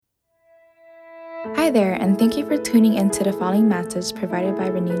Hi there, and thank you for tuning in to the following message provided by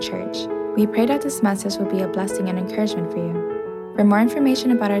Renew Church. We pray that this message will be a blessing and encouragement for you. For more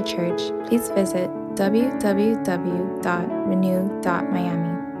information about our church, please visit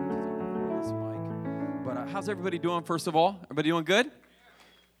www.renew.miami. But how's everybody doing, first of all? Everybody doing good?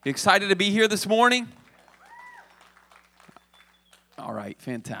 You excited to be here this morning? All right,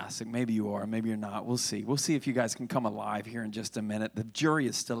 fantastic. Maybe you are, maybe you're not. We'll see. We'll see if you guys can come alive here in just a minute. The jury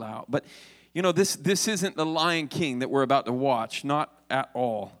is still out. But, you know, this isn't the Lion King that we're about to watch, not at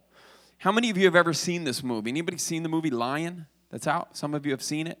all. How many of you have ever seen this movie? Anybody seen the movie Lion that's out? Some of you have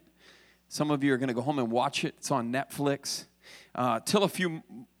seen it. Some of you are going to go home and watch it. It's on Netflix. Till a few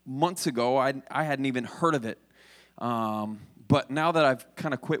months ago, I hadn't even heard of it. But now that I've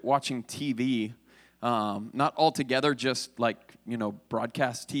kind of quit watching TV, not altogether, just like, you know,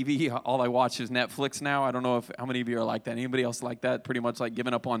 broadcast TV. All I watch is Netflix now. I don't know how many of you are like that. Anybody else like that? Pretty much like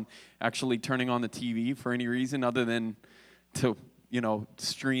giving up on actually turning on the TV for any reason other than to, you know,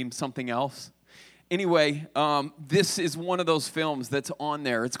 stream something else. Anyway, this is one of those films that's on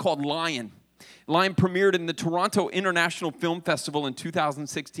there. It's called Lion. Lion premiered in the Toronto International Film Festival in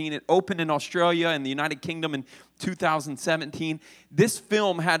 2016. It opened in Australia and the United Kingdom in 2017. This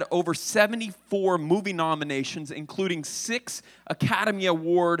film had over 74 movie nominations, including 6 Academy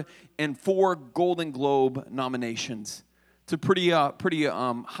Award and 4 Golden Globe nominations. It's a pretty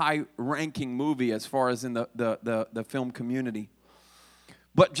high-ranking movie as far as in the film community.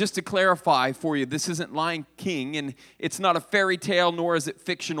 But just to clarify for you, this isn't Lion King, and it's not a fairy tale, nor is it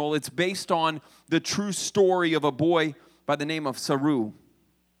fictional. It's based on the true story of a boy by the name of Saru.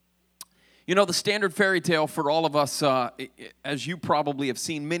 You know, the standard fairy tale for all of us, as you probably have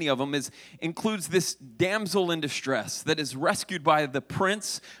seen many of them, includes this damsel in distress that is rescued by the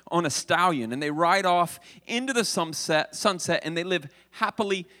prince on a stallion, and they ride off into the sunset, and they live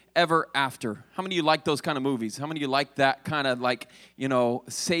happily ever after. How many of you like those kind of movies? How many of you like that kind of, like, you know,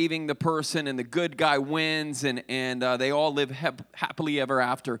 saving the person and the good guy wins and they all live happily ever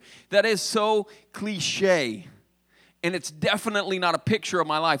after? That is so cliche. And it's definitely not a picture of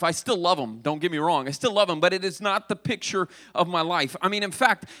my life. I still love them, don't get me wrong. I still love them, but it is not the picture of my life. I mean, in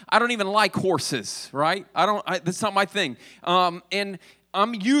fact, I don't even like horses, right? That's not my thing. And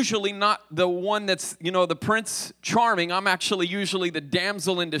I'm usually not the one that's, you know, the Prince Charming. I'm actually usually the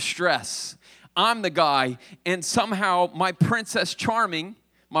damsel in distress. I'm the guy, and somehow my Princess Charming,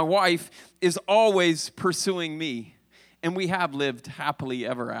 my wife, is always pursuing me. And we have lived happily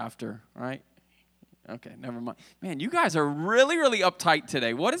ever after, right? Okay, never mind. Man, you guys are really, really uptight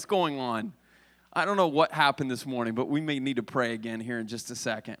today. What is going on? I don't know what happened this morning, but we may need to pray again here in just a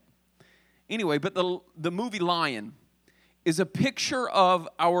second. Anyway, but the movie Lion is a picture of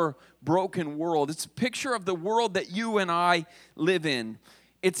our broken world. It's a picture of the world that you and I live in.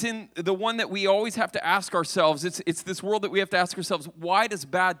 It's in the one that we always have to ask ourselves. It's this world that we have to ask ourselves, why does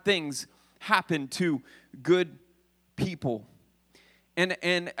bad things happen to good people? And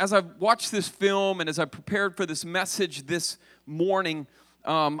as I've watched this film and as I prepared for this message this morning,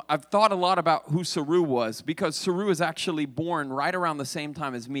 I've thought a lot about who Saru was, because Saru is actually born right around the same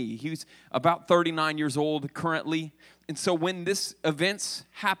time as me. He's about 39 years old currently. And so when this events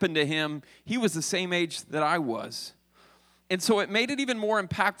happened to him, he was the same age that I was. And so it made it even more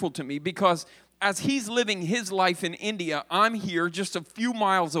impactful to me, because as he's living his life in India, I'm here just a few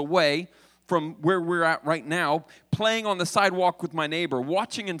miles away from where we're at right now, playing on the sidewalk with my neighbor,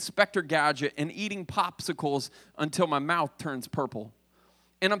 watching Inspector Gadget and eating popsicles until my mouth turns purple.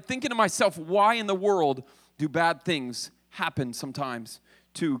 And I'm thinking to myself, why in the world do bad things happen sometimes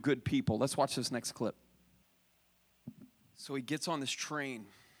to good people? Let's watch this next clip. So he gets on this train,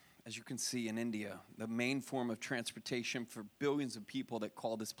 as you can see, in India, the main form of transportation for billions of people that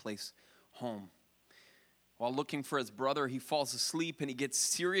call this place home. While looking for his brother, he falls asleep and he gets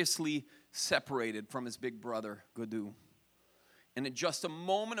seriously separated from his big brother, Gudu. And in just a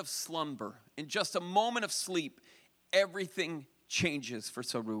moment of slumber, in just a moment of sleep, everything changes for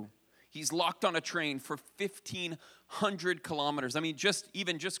Saru. He's locked on a train for 1,500 kilometers. I mean,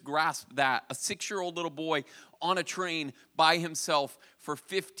 just grasp that. A 6-year-old little boy on a train by himself for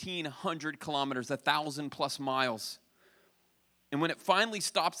 1,500 kilometers, 1,000 plus miles. And when it finally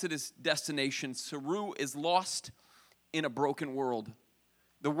stops at his destination, Saru is lost in a broken world.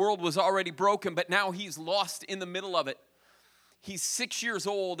 The world was already broken, but now he's lost in the middle of it. He's 6 years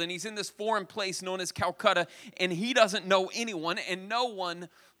old, and he's in this foreign place known as Calcutta, and he doesn't know anyone, and no one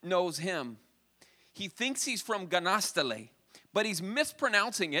knows him. He thinks he's from Ganastale, but he's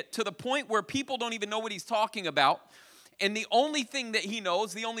mispronouncing it to the point where people don't even know what he's talking about. And the only thing that he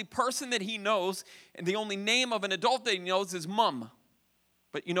knows, the only person that he knows, and the only name of an adult that he knows is Mum.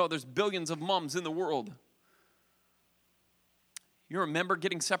 But you know, there's billions of moms in the world. You remember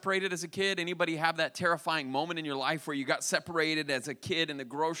getting separated as a kid? Anybody have that terrifying moment in your life where you got separated as a kid in the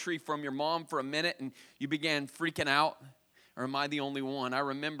grocery from your mom for a minute and you began freaking out? Or am I the only one? I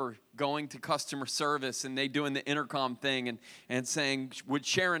remember going to customer service and they doing the intercom thing and saying, would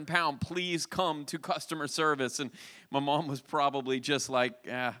Sharon Pound please come to customer service? And my mom was probably just like,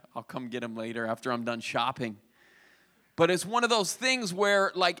 I'll come get him later after I'm done shopping. But it's one of those things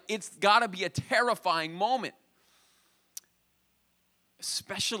where, like, it's got to be a terrifying moment,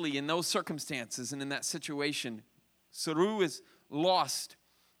 especially in those circumstances and in that situation. Saru is lost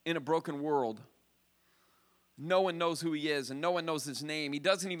in a broken world. No one knows who he is, and no one knows his name. He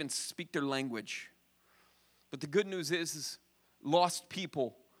doesn't even speak their language. But the good news is lost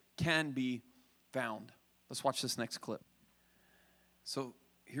people can be found. Let's watch this next clip. So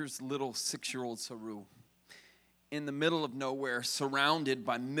here's little 6-year-old Saru in the middle of nowhere, surrounded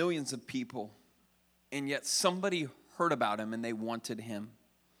by millions of people, and yet somebody heard about him and they wanted him.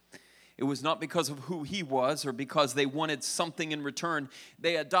 It was not because of who he was or because they wanted something in return.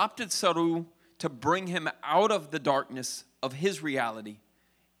 They adopted Saru to bring him out of the darkness of his reality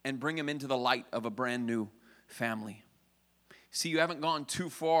and bring him into the light of a brand new family. See, you haven't gone too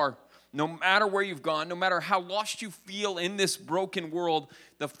far. No matter where you've gone, no matter how lost you feel in this broken world,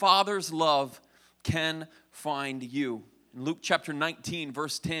 the Father's love can find you. In Luke chapter 19,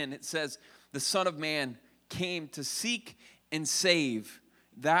 verse 10, it says, the Son of Man came to seek and save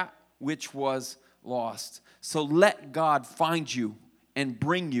that which was lost. So let God find you and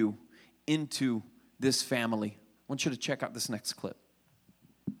bring you into this family. I want you to check out this next clip.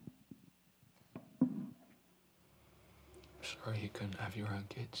 Sorry you couldn't have your own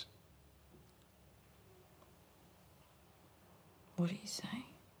kids. What do you say?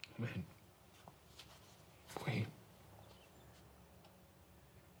 I mean, we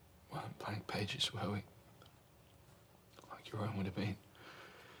weren't blank pages, were we? Like your own would have been.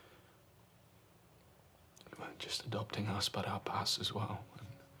 You weren't just adopting us, but our past as well.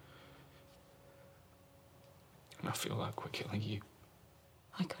 And I feel like we're killing you.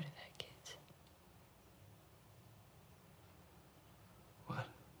 I could have had kids. What?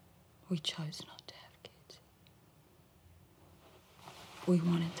 We chose not to have kids. We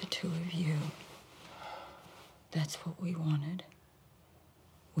wanted the two of you. That's what we wanted.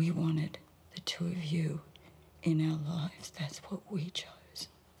 We wanted the two of you in our lives. That's what we chose.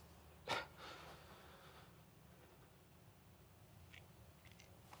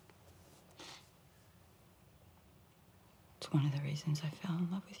 It's one of the reasons I fell in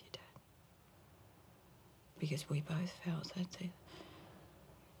love with you, Dad. Because we both felt that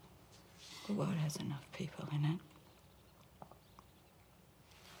the world has enough people in it.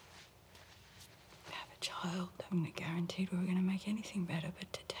 To have a child, I'm not guaranteed we were going to make anything better,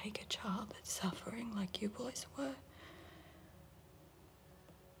 but to take a child that's suffering like you boys were,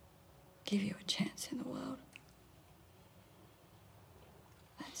 give you a chance in the world,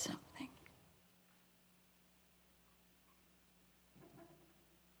 that's something.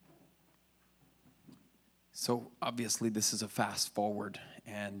 So obviously this is a fast forward,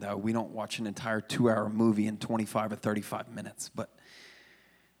 and we don't watch an entire 2-hour movie in 25 or 35 minutes. But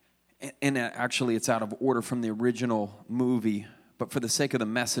and actually it's out of order from the original movie. But for the sake of the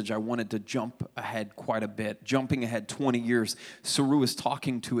message, I wanted to jump ahead quite a bit. Jumping ahead 20 years, Saru is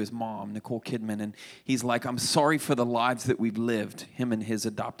talking to his mom, Nicole Kidman, and he's like, I'm sorry for the lives that we've lived, him and his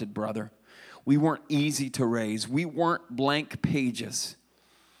adopted brother. We weren't easy to raise. We weren't blank pages.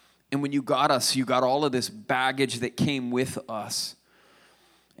 And when you got us, you got all of this baggage that came with us.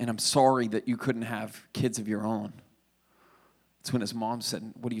 And I'm sorry that you couldn't have kids of your own. That's when his mom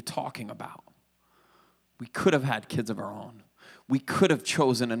said, what are you talking about? We could have had kids of our own. We could have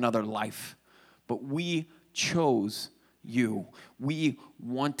chosen another life. But we chose you. We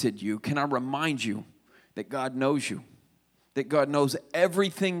wanted you. Can I remind you that God knows you? That God knows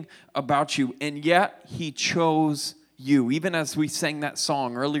everything about you. And yet he chose you. Even as we sang that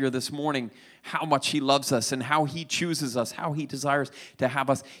song earlier this morning, how much he loves us and how he chooses us, how he desires to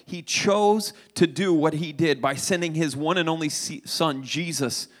have us. He chose to do what he did by sending his one and only son,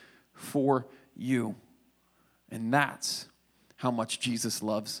 Jesus, for you. And that's how much Jesus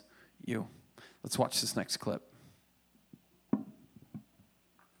loves you. Let's watch this next clip.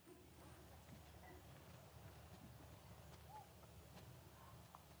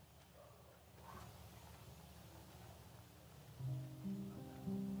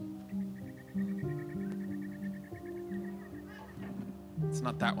 It's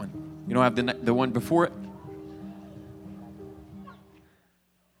not that one. You don't have the one before it?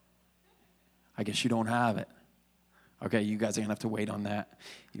 I guess you don't have it. Okay, you guys are going to have to wait on that.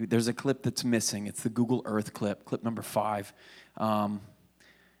 There's a clip that's missing. It's the Google Earth clip number 5.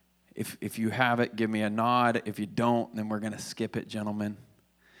 If you have it, give me a nod. If you don't, then we're going to skip it, gentlemen.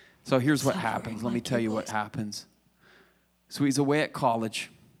 So here's what happens. Let me tell you what happens. So he's away at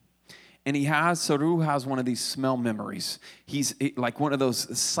college. And Saru has one of these smell memories. He's like one of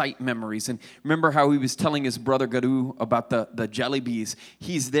those sight memories. And remember how he was telling his brother Garu about the jelly bees.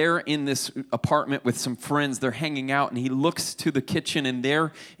 He's there in this apartment with some friends. They're hanging out, and he looks to the kitchen, and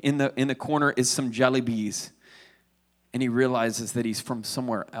there in the corner is some jelly bees. And he realizes that he's from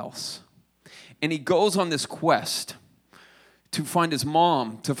somewhere else. And he goes on this quest to find his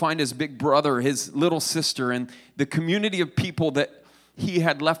mom, to find his big brother, his little sister, and the community of people that he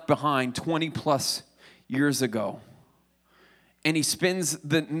had left behind 20 plus years ago. And he spends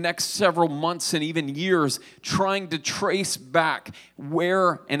the next several months and even years trying to trace back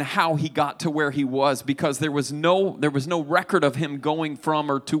where and how he got to where he was, because there was no record of him going from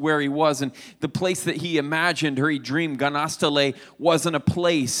or to where he was. And the place that he imagined or he dreamed, Ganastale, wasn't a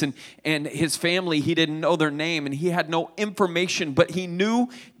place. And his family, he didn't know their name, and he had no information, but he knew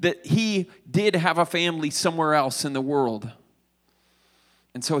that he did have a family somewhere else in the world.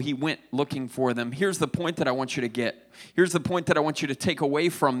 And so he went looking for them. Here's the point that I want you to get. Here's the point that I want you to take away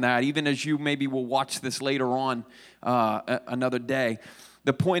from that, even as you maybe will watch this later on another day.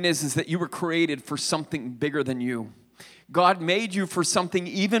 The point is that you were created for something bigger than you. God made you for something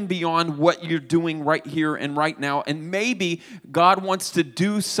even beyond what you're doing right here and right now. And maybe God wants to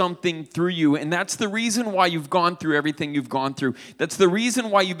do something through you. And that's the reason why you've gone through everything you've gone through. That's the reason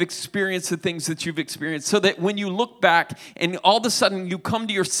why you've experienced the things that you've experienced. So that when you look back and all of a sudden you come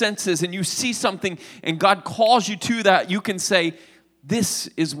to your senses and you see something and God calls you to that, you can say, this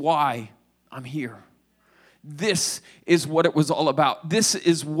is why I'm here. This is what it was all about. This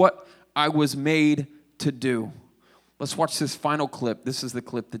is what I was made to do. Let's watch this final clip. This is the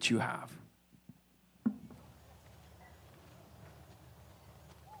clip that you have.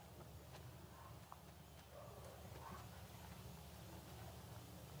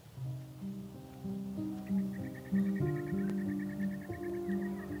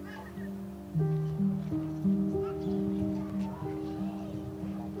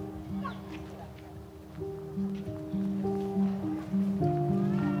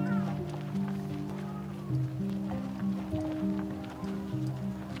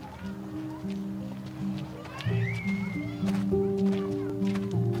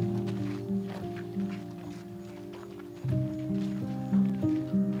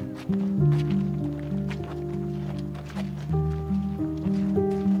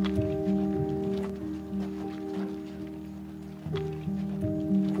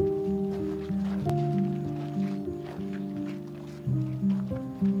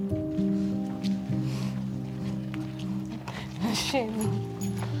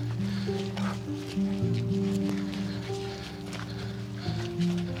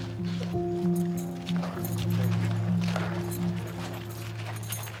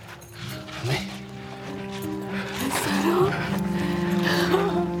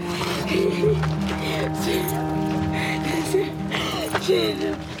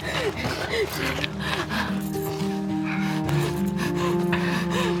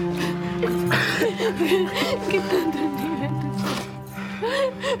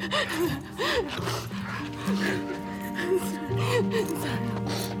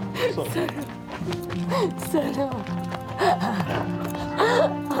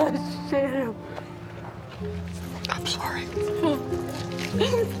 I'm sorry. I'm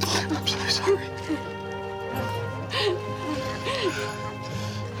so sorry.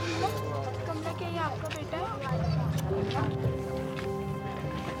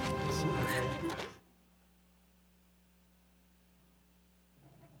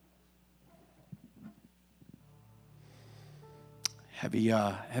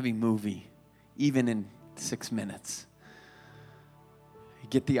 Heavy movie, even in 6 minutes. You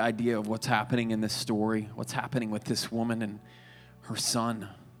get the idea of what's happening in this story, what's happening with this woman and her son,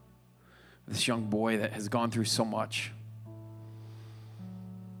 this young boy that has gone through so much.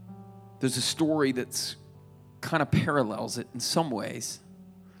 There's a story that's kind of parallels it in some ways.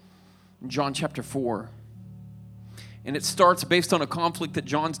 In John chapter 4. And it starts based on a conflict that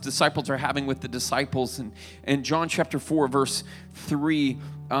John's disciples are having with the disciples. And in John chapter 4, verse 3,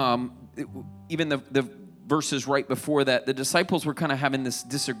 even the verses right before that, the disciples were kind of having this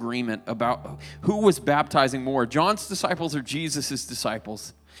disagreement about who was baptizing more. John's disciples or Jesus'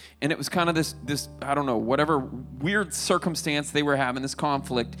 disciples? And it was kind of this, I don't know, whatever weird circumstance they were having, this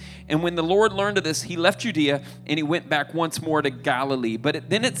conflict. And when the Lord learned of this, he left Judea and he went back once more to Galilee. But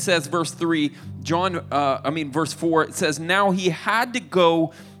then it says, verse 4, it says, now he had to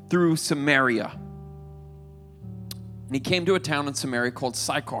go through Samaria. And he came to a town in Samaria called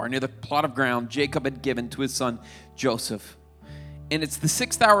Sychar, near the plot of ground Jacob had given to his son Joseph. And it's the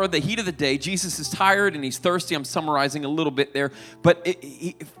 6th hour of the heat of the day. Jesus is tired and he's thirsty. I'm summarizing a little bit there. But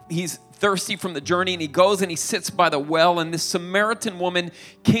he's thirsty from the journey, and he goes and he sits by the well. And this Samaritan woman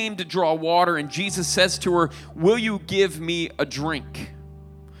came to draw water. And Jesus says to her, will you give me a drink?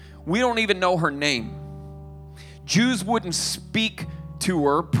 We don't even know her name. Jews wouldn't speak to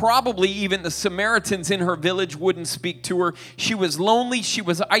her. Probably even the Samaritans in her village wouldn't speak to her. She was lonely. She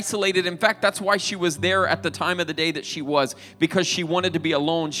was isolated. In fact, that's why she was there at the time of the day that she was, because she wanted to be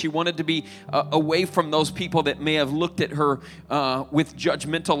alone. She wanted to be away from those people that may have looked at her with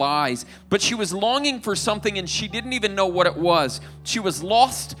judgmental eyes. But she was longing for something, and she didn't even know what it was. She was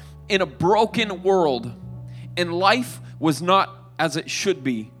lost in a broken world, and life was not as it should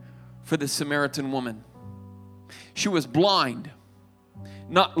be for the Samaritan woman. She was blind.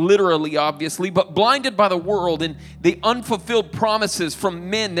 Not literally, obviously, but blinded by the world and the unfulfilled promises from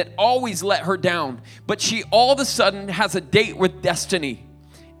men that always let her down. But she all of a sudden has a date with destiny,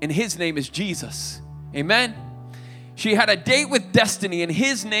 and his name is Jesus. Amen? She had a date with destiny, and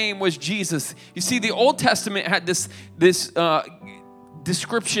his name was Jesus. You see, the Old Testament had this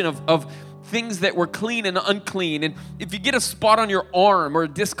description of things that were clean and unclean. And if you get a spot on your arm or a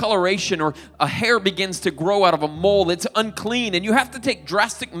discoloration or a hair begins to grow out of a mole, it's unclean, and you have to take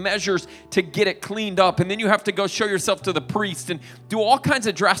drastic measures to get it cleaned up. And then you have to go show yourself to the priest and do all kinds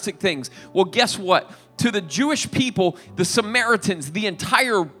of drastic things. Well, guess what? To the Jewish people, the Samaritans, the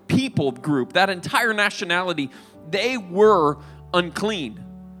entire people group, that entire nationality, they were unclean.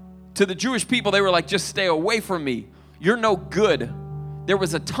 To the Jewish people, they were like, just stay away from me. You're no good. There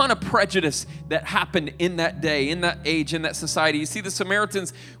was a ton of prejudice that happened in that day, in that age, in that society. You see, the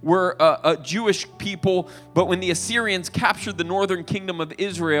Samaritans were a Jewish people, but when the Assyrians captured the northern kingdom of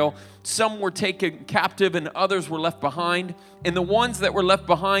Israel, some were taken captive and others were left behind. And the ones that were left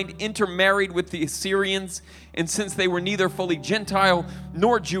behind intermarried with the Assyrians, and since they were neither fully Gentile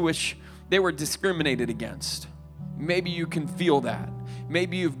nor Jewish, they were discriminated against. Maybe you can feel that.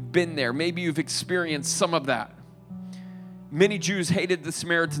 Maybe you've been there. Maybe you've experienced some of that. Many Jews hated the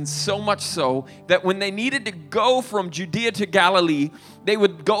Samaritans so much so that when they needed to go from Judea to Galilee, they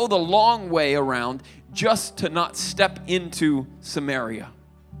would go the long way around just to not step into Samaria.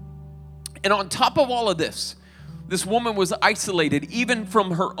 And on top of all of this, this woman was isolated even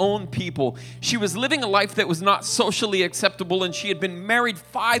from her own people. She was living a life that was not socially acceptable, and she had been married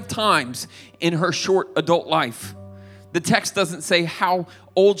 5 times in her short adult life. The text doesn't say how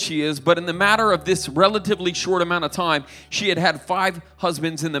old she is, but in the matter of this relatively short amount of time, she had had 5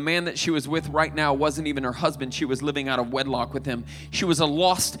 husbands, and the man that she was with right now wasn't even her husband. She was living out of wedlock with him. She was a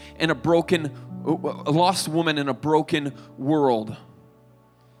lost woman in a broken world.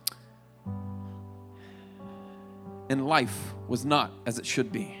 And life was not as it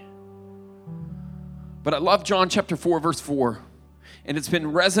should be. But I love John chapter 4, verse 4. And it's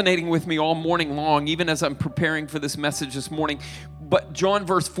been resonating with me all morning long, even as I'm preparing for this message this morning. But John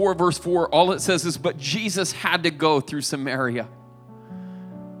verse 4, all it says is, but Jesus had to go through Samaria.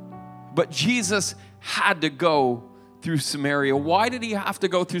 But Jesus had to go through Samaria. Why did he have to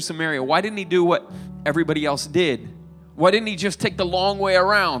go through Samaria? Why didn't he do what everybody else did? Why didn't he just take the long way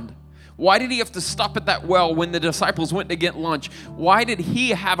around? Why did he have to stop at that well when the disciples went to get lunch? Why did he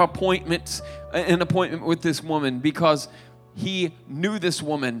have an appointment with this woman? Because he knew this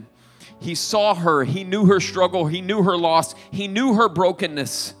woman. He saw her. He knew her struggle. He knew her loss. He knew her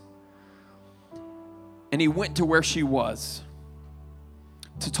brokenness. And he went to where she was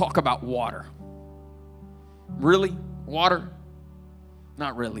to talk about water. Really? Water?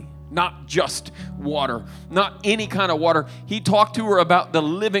 Not really. Not just water. Not any kind of water. He talked to her about the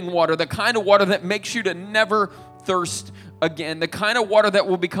living water, the kind of water that makes you to never thirst again, the kind of water that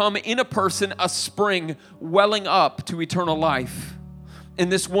will become in a person a spring welling up to eternal life.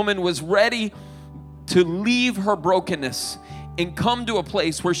 And this woman was ready to leave her brokenness and come to a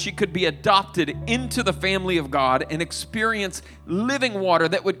place where she could be adopted into the family of God and experience living water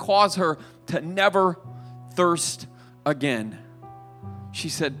that would cause her to never thirst again. She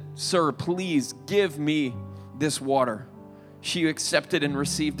said, "Sir, please give me this water." She accepted and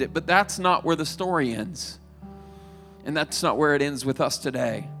received it. But that's not where the story ends. And that's not where it ends with us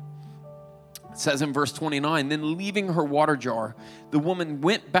today. It says in verse 29, then leaving her water jar, the woman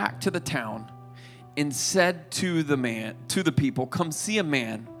went back to the town and said to the people, come see a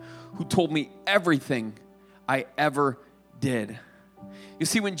man who told me everything I ever did. You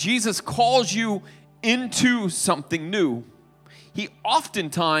see, when Jesus calls you into something new, he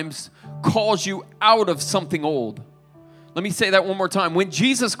oftentimes calls you out of something old. Let me say that one more time. When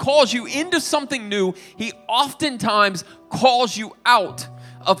Jesus calls you into something new, he oftentimes calls you out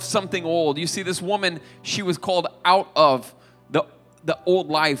of something old. You see, this woman, she was called out of the old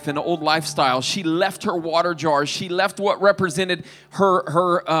life and the old lifestyle. She left her water jars. She left what represented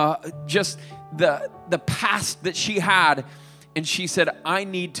her just the past that she had. And she said, I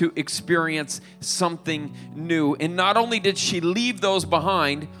need to experience something new. And not only did she leave those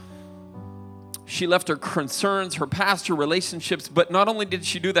behind, she left her concerns, her past, her relationships. But not only did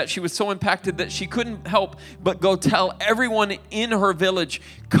she do that, she was so impacted that she couldn't help but go tell everyone in her village,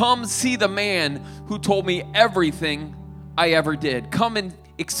 come see the man who told me everything I ever did. Come and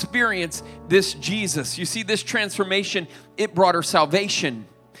experience this Jesus. You see, this transformation, it brought her salvation.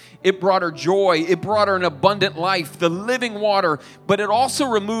 It brought her joy. It brought her an abundant life, the living water. But it also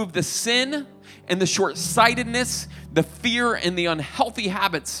removed the sin and the short-sightedness, the fear and the unhealthy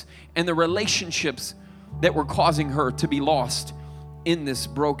habits and the relationships that were causing her to be lost in this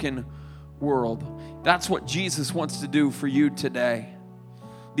broken world. That's what Jesus wants to do for you today.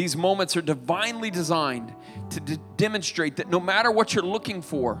 These moments are divinely designed to demonstrate that no matter what you're looking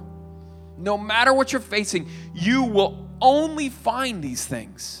for, no matter what you're facing, you will only find these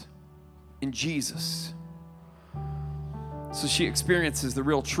things in Jesus. So she experiences the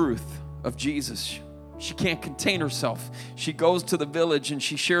real truth of Jesus. She can't contain herself. She goes to the village and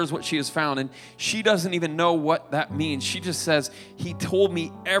she shares what she has found, and she doesn't even know what that means. She just says, he told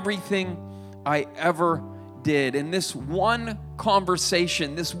me everything I ever did. And this one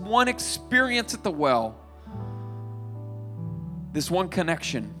conversation, this one experience at the well, this one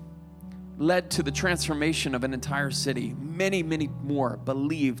connection led to the transformation of an entire city. Many, many more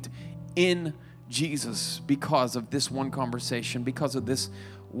believed in Jesus because of this one conversation, because of this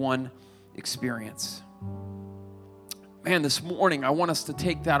one experience. Man, this morning I want us to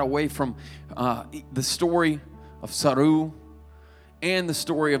take that away from the story of Saru and the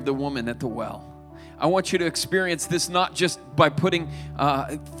story of the woman at the well. I want you to experience this not just by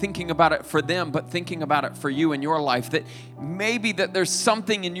thinking about it for them, but thinking about it for you in your life. That maybe that there's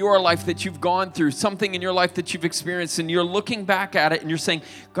something in your life that you've gone through, something in your life that you've experienced, and you're looking back at it and you're saying,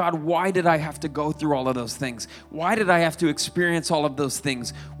 God, why did I have to go through all of those things? Why did I have to experience all of those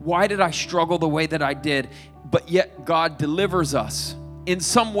things? Why did I struggle the way that I did? But yet God delivers us. In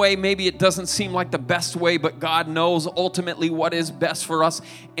some way, maybe it doesn't seem like the best way, but God knows ultimately what is best for us.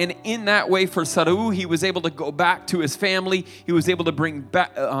 And in that way, for Saru, he was able to go back to his family. He was able to bring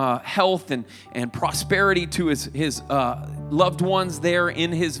back health and prosperity to his loved ones there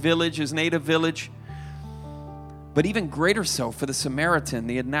in his village, his native village. But even greater so for the Samaritan,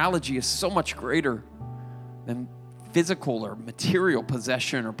 the analogy is so much greater than physical or material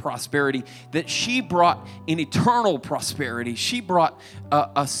possession or prosperity, that she brought an eternal prosperity. She brought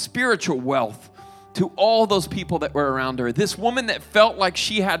a spiritual wealth to all those people that were around her. This woman that felt like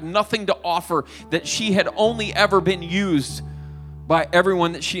she had nothing to offer, that she had only ever been used by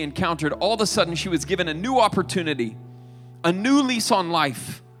everyone that she encountered, all of a sudden she was given a new opportunity, a new lease on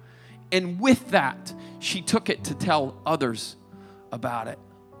life. And with that, she took it to tell others about it.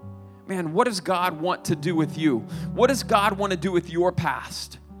 Man, what does God want to do with you? What does God want to do with your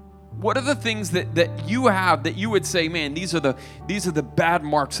past? What are the things that you have that you would say, man, these are the bad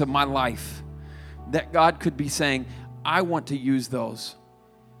marks of my life, that God could be saying, I want to use those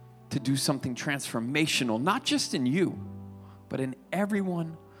to do something transformational, not just in you, but in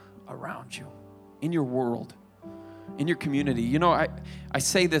everyone around you, in your world, in your community. You know, I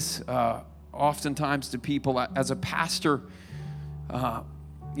say this oftentimes to people as a pastor.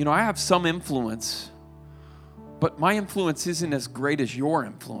 You know, I have some influence, but my influence isn't as great as your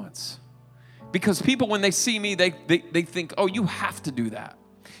influence. Because people, when they see me, they think, oh, you have to do that.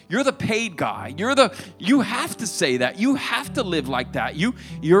 You're the paid guy. You have to say that. You have to live like that.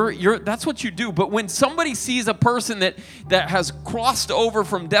 You're that's what you do. But when somebody sees a person that has crossed over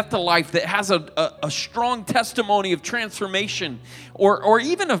from death to life, that has a strong testimony of transformation, or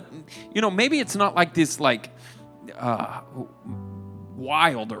even maybe it's not like this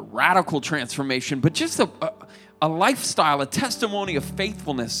wild or radical transformation, but just a lifestyle, a testimony of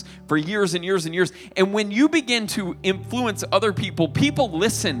faithfulness for years and years and years. And when you begin to influence other people, people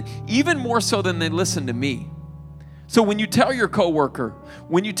listen even more so than they listen to me. So when you tell your coworker,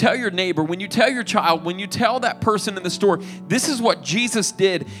 when you tell your neighbor, when you tell your child, when you tell that person in the store, this is what Jesus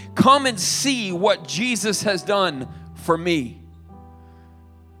did, come and see what Jesus has done for me.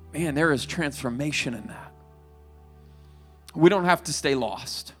 man, there is transformation in that. We don't have to stay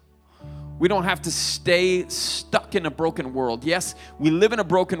lost. We don't have to stay stuck in a broken world. Yes, we live in a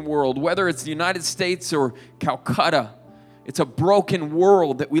broken world, whether it's the United States or Calcutta. It's a broken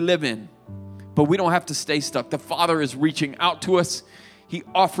world that we live in, but we don't have to stay stuck. The Father is reaching out to us. He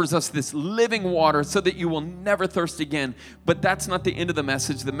offers us this living water so that you will never thirst again. But that's not the end of the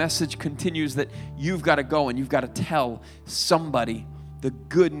message. The message continues that you've got to go and you've got to tell somebody the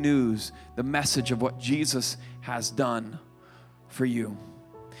good news, the message of what Jesus has done for you.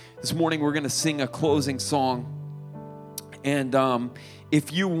 This morning we're going to sing a closing song. And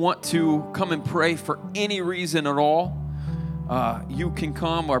if you want to come and pray for any reason at all, you can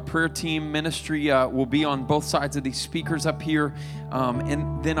come. Our prayer team ministry will be on both sides of these speakers up here.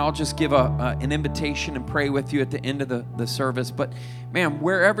 And then I'll just give an invitation and pray with you at the end of the service. But man,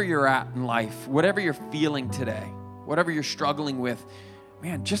 wherever you're at in life, whatever you're feeling today, whatever you're struggling with,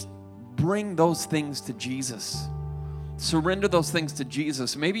 man, just bring those things to Jesus. Surrender those things to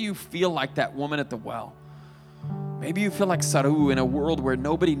Jesus. Maybe you feel like that woman at the well. Maybe you feel like Saru in a world where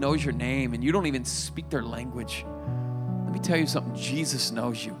nobody knows your name and you don't even speak their language. Let me tell you something. Jesus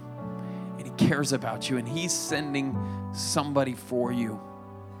knows you and he cares about you and he's sending somebody for you.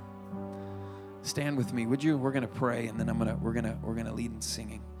 Stand with me, would you? We're going to pray and then we're going to lead in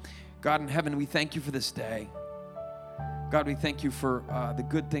singing. God in heaven, we thank you for this day. God, we thank you for the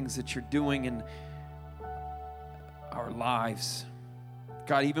good things that you're doing in our lives.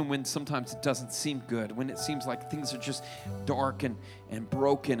 God, even when sometimes it doesn't seem good, when it seems like things are just dark and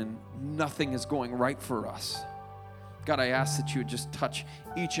broken and nothing is going right for us. God, I ask that you would just touch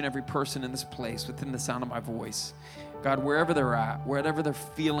each and every person in this place within the sound of my voice. God, wherever they're at, whatever they're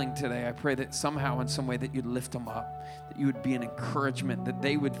feeling today, I pray that somehow in some way that you'd lift them up, that you would be an encouragement, that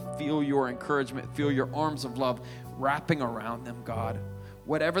they would feel your encouragement, feel your arms of love wrapping around them, God.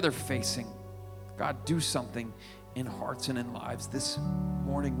 Whatever they're facing, God, do something in hearts and in lives. This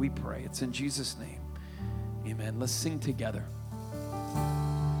morning we pray. It's in Jesus' name. Amen. Let's sing together.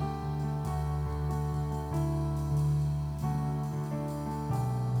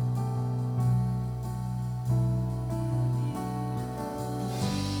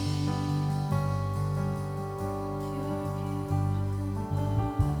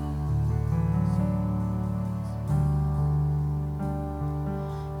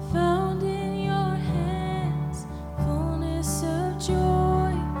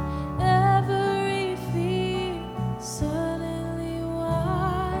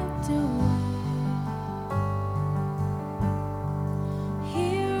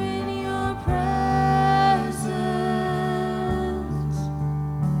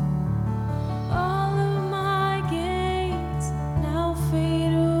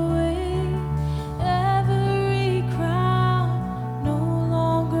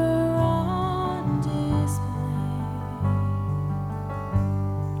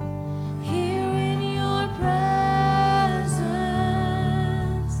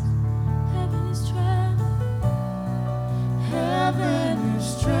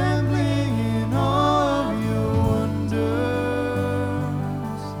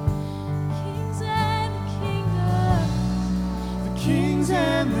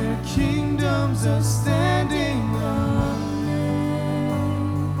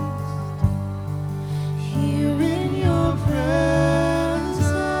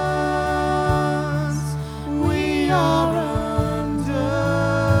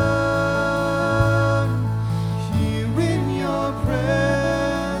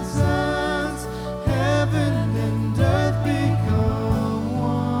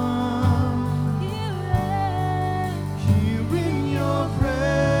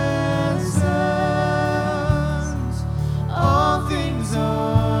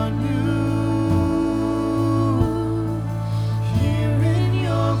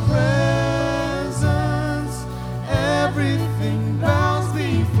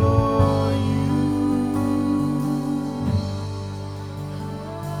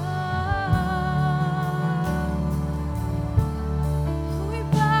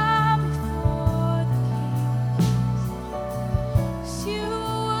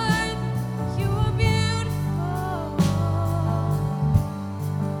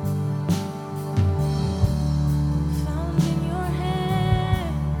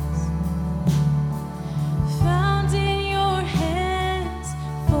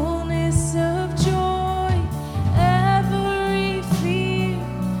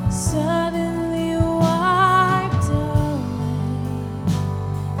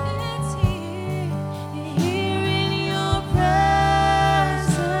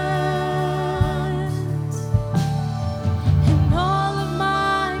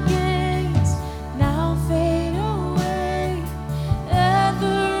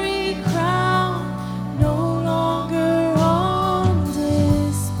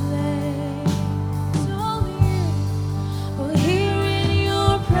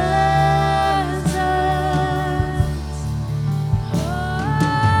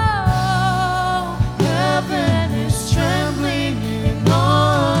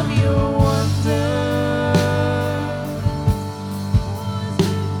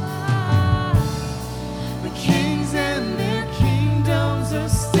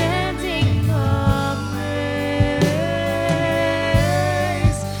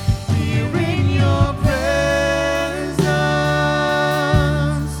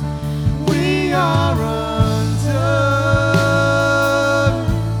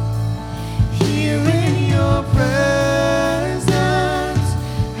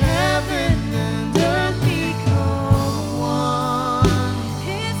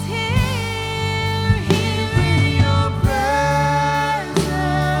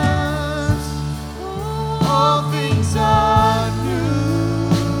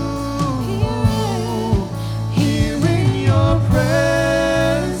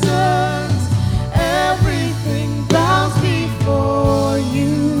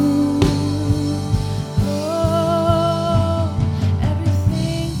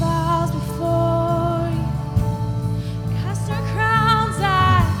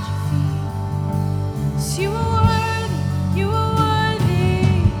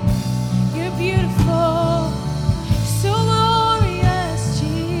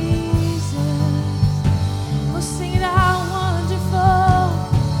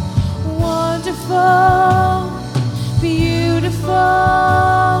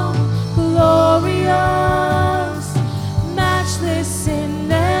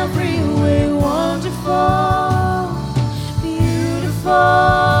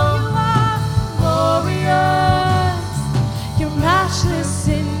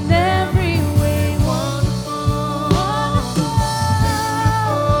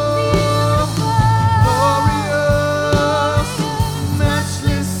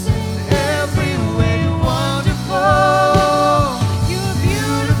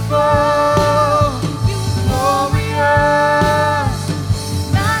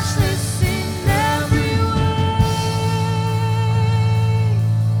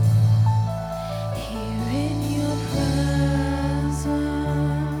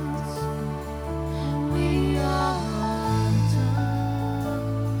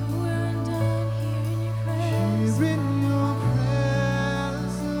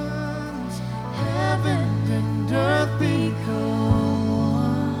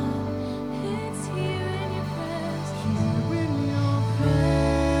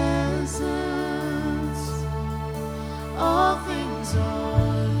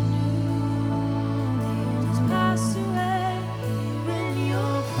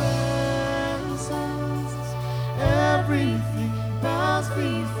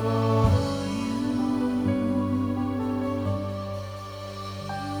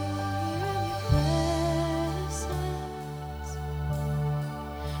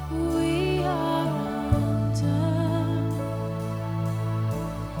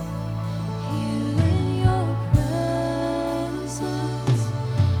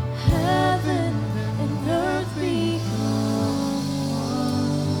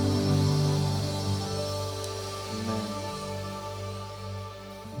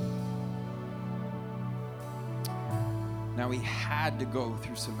 Now he had to go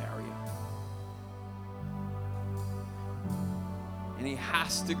through Samaria. And he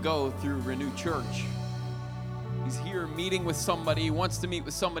has to go through Renew Church. He's here meeting with somebody. He wants to meet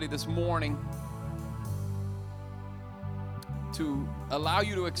with somebody this morning to allow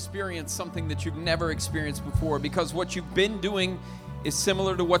you to experience something that you've never experienced before, because what you've been doing is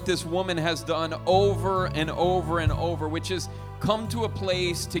similar to what this woman has done over and over and over, which is come to a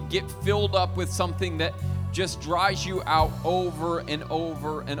place to get filled up with something that just dries you out over and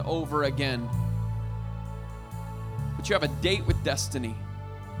over and over again. But you have a date with destiny,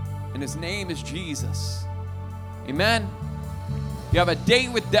 and his name is Jesus. Amen? You have a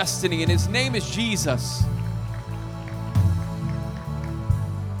date with destiny, and his name is Jesus.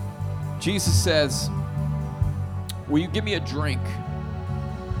 Jesus says, will you give me a drink?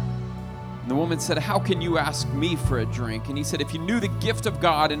 And the woman said, how can you ask me for a drink? And he said, if you knew the gift of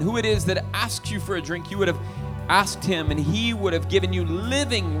God and who it is that asks you for a drink, you would have asked him, and he would have given you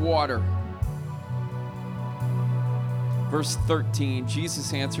living water. Verse 13,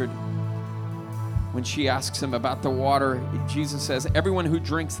 Jesus answered, when she asks him about the water, Jesus says, everyone who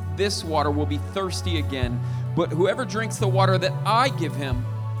drinks this water will be thirsty again, but whoever drinks the water that I give him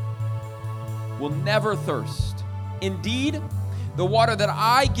will never thirst. Indeed, the water that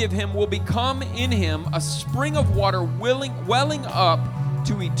I give him will become in him a spring of water welling up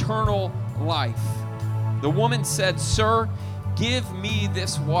to eternal life. The woman said, sir, give me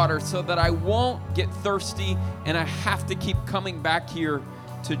this water so that I won't get thirsty and I have to keep coming back here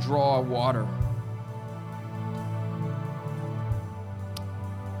to draw water.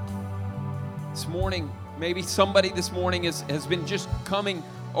 This morning, maybe somebody this morning has been just coming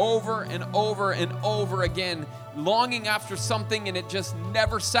over and over and over again, longing after something, and it just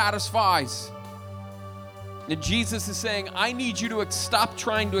never satisfies. And Jesus is saying, I need you to stop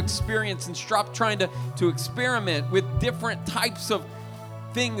trying to experience and stop trying to experiment with different types of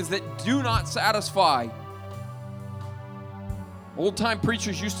things that do not satisfy. Old-time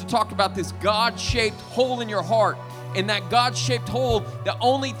preachers used to talk about this God-shaped hole in your heart, and that God-shaped hole, the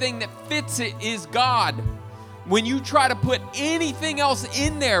only thing that fits it is God. When you try to put anything else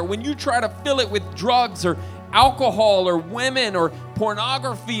in there, when you try to fill it with drugs or alcohol or women or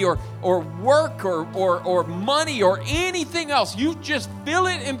pornography or work or money or anything else, you just fill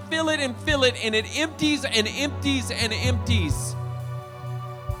it and fill it and fill it, and it empties and empties and empties.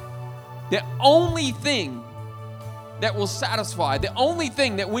 The only thing that will satisfy, the only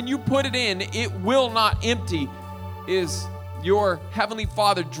thing that when you put it in, it will not empty, is your Heavenly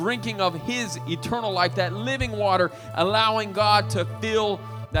Father drinking of his eternal life, that living water, allowing God to fill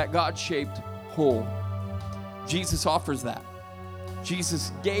that God-shaped hole. Jesus offers that.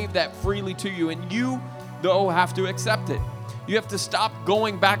 Jesus gave that freely to you, and you, though, have to accept it. You have to stop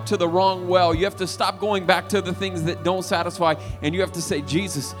going back to the wrong well. You have to stop going back to the things that don't satisfy, and you have to say,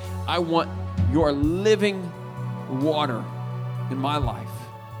 Jesus, I want your living water in my life.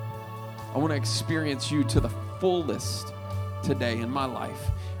 I want to experience you to the fullest today in my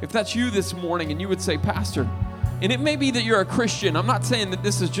life. If that's you this morning and you would say, Pastor, and it may be that you're a Christian. I'm not saying that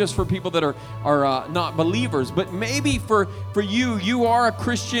this is just for people that are not believers, but maybe for you are a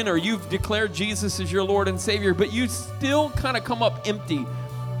Christian, or you've declared Jesus as your Lord and Savior, but you still kind of come up empty.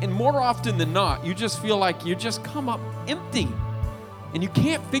 And more often than not, you just feel like you just come up empty and you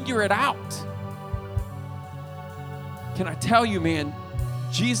can't figure it out. Can I tell you, man,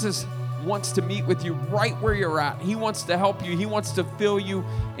 Jesus wants to meet with you right where you're at. He wants to help you. He wants to fill you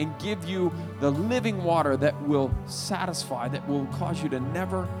and give you the living water that will satisfy, that will cause you to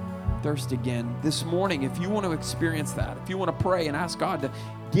never thirst again. This morning, if you want to experience that, if you want to pray and ask God to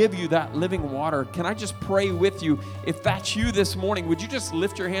give you that living water, can I just pray with you? If that's you this morning, would you just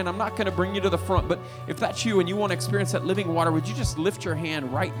lift your hand? I'm not going to bring you to the front, but if that's you and you want to experience that living water, would you just lift your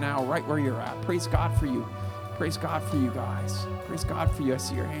hand right now, right where you're at? Praise God for you. Praise God for you guys. Praise God for you. I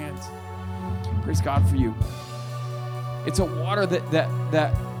see your hands. Praise God for you. It's a water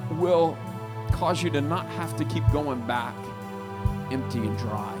that will cause you to not have to keep going back empty and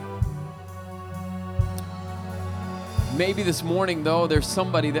dry. Maybe this morning, though, there's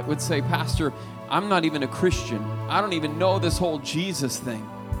somebody that would say, Pastor, I'm not even a Christian. I don't even know this whole Jesus thing.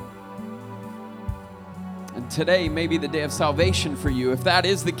 And today may be the day of salvation for you. If that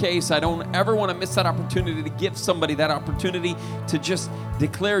is the case, I don't ever want to miss that opportunity to give somebody that opportunity to just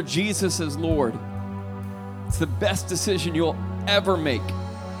declare Jesus as Lord. It's the best decision you'll ever make.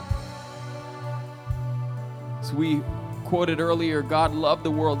 As we quoted earlier, God loved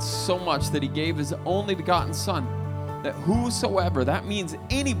the world so much that he gave his only begotten Son, that whosoever, that means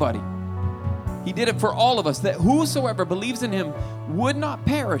anybody, he did it for all of us, that whosoever believes in him would not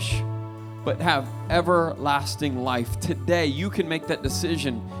perish, but have everlasting life. Today, you can make that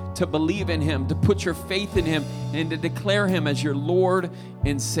decision to believe in him, to put your faith in him, and to declare him as your Lord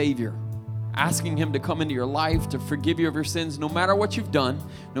and Savior. Asking him to come into your life, to forgive you of your sins, no matter what you've done,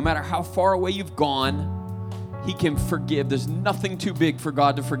 no matter how far away you've gone. He can forgive. There's nothing too big for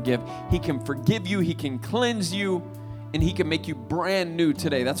God to forgive. He can forgive you, he can cleanse you, and he can make you brand new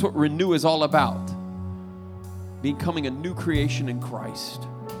today. That's what Renew is all about. Becoming a new creation in Christ.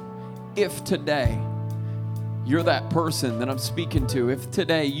 If today you're that person that I'm speaking to, if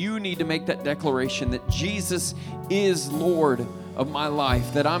today you need to make that declaration that Jesus is Lord of my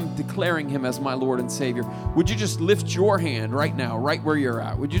life, that I'm declaring him as my Lord and Savior, would you just lift your hand right now, right where you're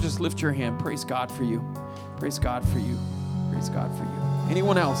at? Would you just lift your hand? Praise God for you. Praise God for you. Praise God for you.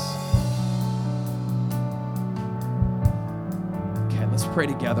 Anyone else? Okay, let's pray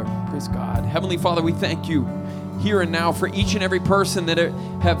together. Praise God. Heavenly Father, we thank you here and now for each and every person that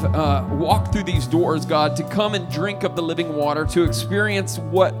have walked through these doors, God, to come and drink of the living water, to experience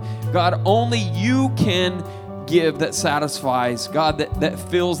what, God, only you can give that satisfies, God, that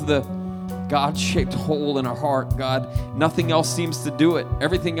fills the God-shaped hole in our heart, God. Nothing else seems to do it.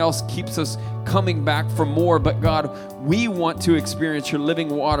 Everything else keeps us coming back for more. But God, we want to experience your living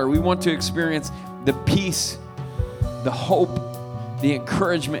water. We want to experience the peace, the hope, the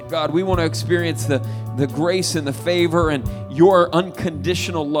encouragement. God, we want to experience the grace and the favor and your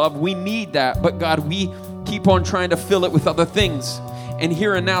unconditional love. We need that. But God, we keep on trying to fill it with other things. And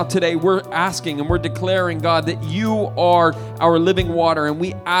here and now today, we're asking and we're declaring, God, that you are our living water. And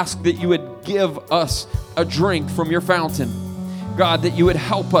we ask that you would give us a drink from your fountain. God, that you would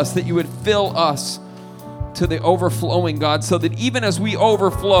help us, that you would fill us to the overflowing, God, so that even as we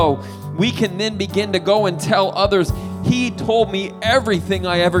overflow, we can then begin to go and tell others, he told me everything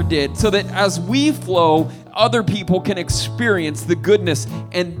I ever did, so that as we flow, other people can experience the goodness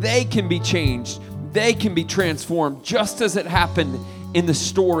and they can be changed. They can be transformed, just as it happened in the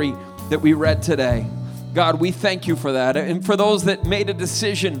story that we read today. God, we thank you for that. And for those that made a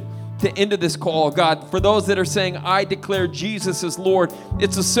decision to end this call, God, for those that are saying, I declare Jesus as Lord,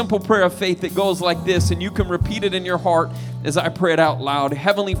 it's a simple prayer of faith that goes like this, and you can repeat it in your heart as I pray it out loud.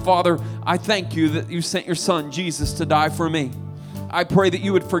 Heavenly Father, I thank you that you sent your son, Jesus, to die for me. I pray that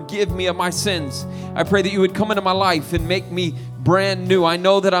you would forgive me of my sins. I pray that you would come into my life and make me brand new. I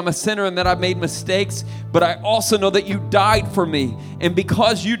know that I'm a sinner and that I've made mistakes, but I also know that you died for me. And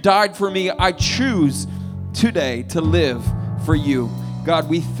because you died for me, I choose today to live for you. God,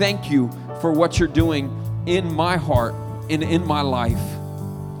 we thank you for what you're doing in my heart and in my life.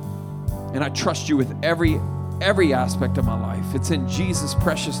 And I trust you with every aspect of my life. It's in Jesus'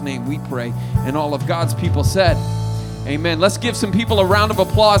 precious name we pray. And all of God's people said, amen. Let's give some people a round of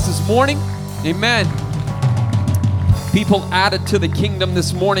applause this morning. Amen. People added to the kingdom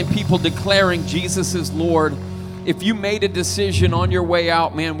this morning, people declaring Jesus is Lord. If you made a decision on your way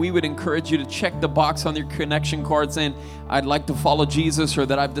out, man, we would encourage you to check the box on your connection card saying, I'd like to follow Jesus, or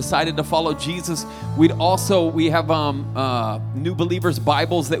that I've decided to follow Jesus. We have New Believers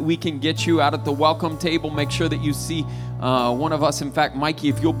Bibles that we can get you out at the welcome table. Make sure that you see one of us. In fact, Mikey,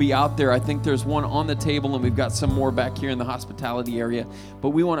 if you'll be out there, I think there's one on the table, and we've got some more back here in the hospitality area. But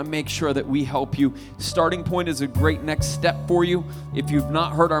we want to make sure that we help you. Starting Point is a great next step for you. If you've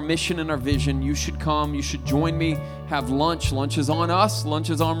not heard our mission and our vision, you should come. You should join me. Have lunch. Lunch is on us. Lunch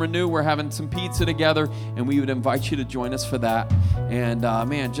is on Renew. We're having some pizza together, and we would invite you to join us for that. And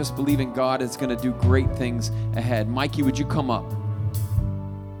man, just believing God is going to do great things ahead. Mikey, would you come up?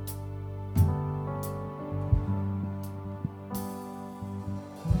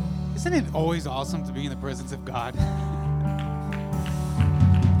 Isn't it always awesome to be in the presence of God?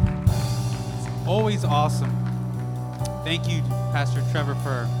 It's always awesome. Thank you, Pastor Trevor,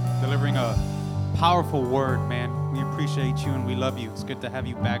 for delivering a powerful word, man. We appreciate you and we love you. It's good to have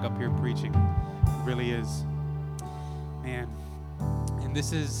you back up here preaching. It really is. Man. And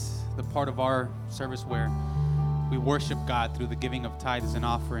this is the part of our service where we worship God through the giving of tithes and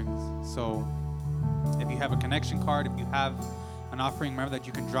offerings. So if you have a connection card, if you have an offering, remember that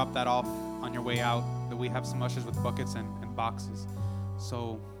you can drop that off on your way out, that we have some ushers with buckets and boxes.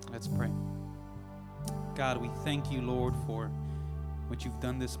 So let's pray. God, we thank you, Lord, for what you've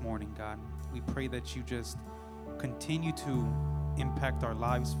done this morning, God. We pray that you just continue to impact our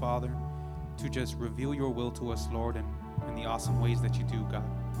lives, Father, to just reveal your will to us, Lord, and in the awesome ways that you do, God.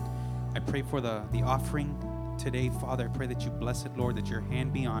 I pray for the offering today, Father. I pray that you bless it, Lord, that your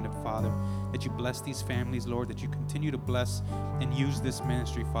hand be on it, Father, that you bless these families, Lord, that you continue to bless and use this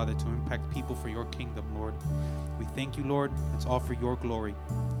ministry, Father, to impact people for your kingdom, Lord. We thank you, Lord. It's all for your glory.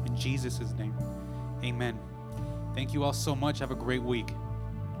 In Jesus' name, amen. Thank you all so much. Have a great week.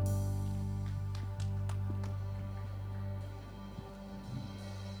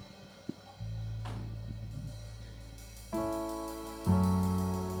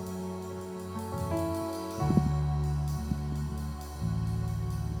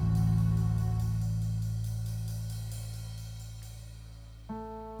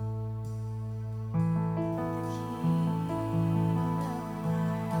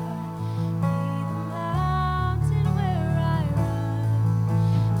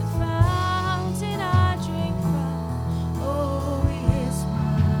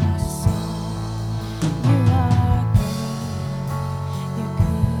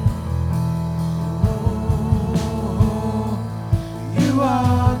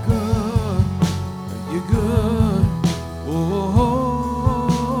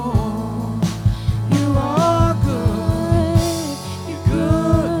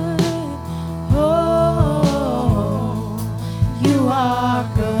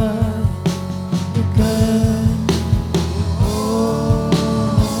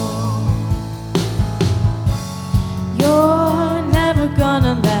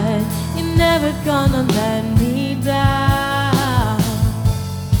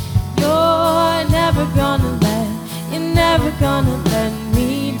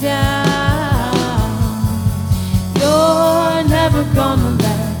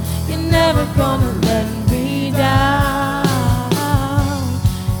 never gonna let